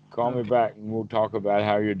days. Call me Okay. back and we'll talk about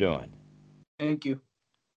how you're doing. Thank you.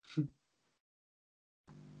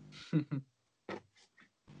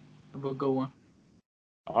 Have a good one.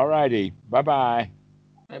 All righty. Bye bye.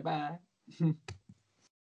 Bye bye.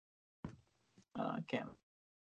 I can't.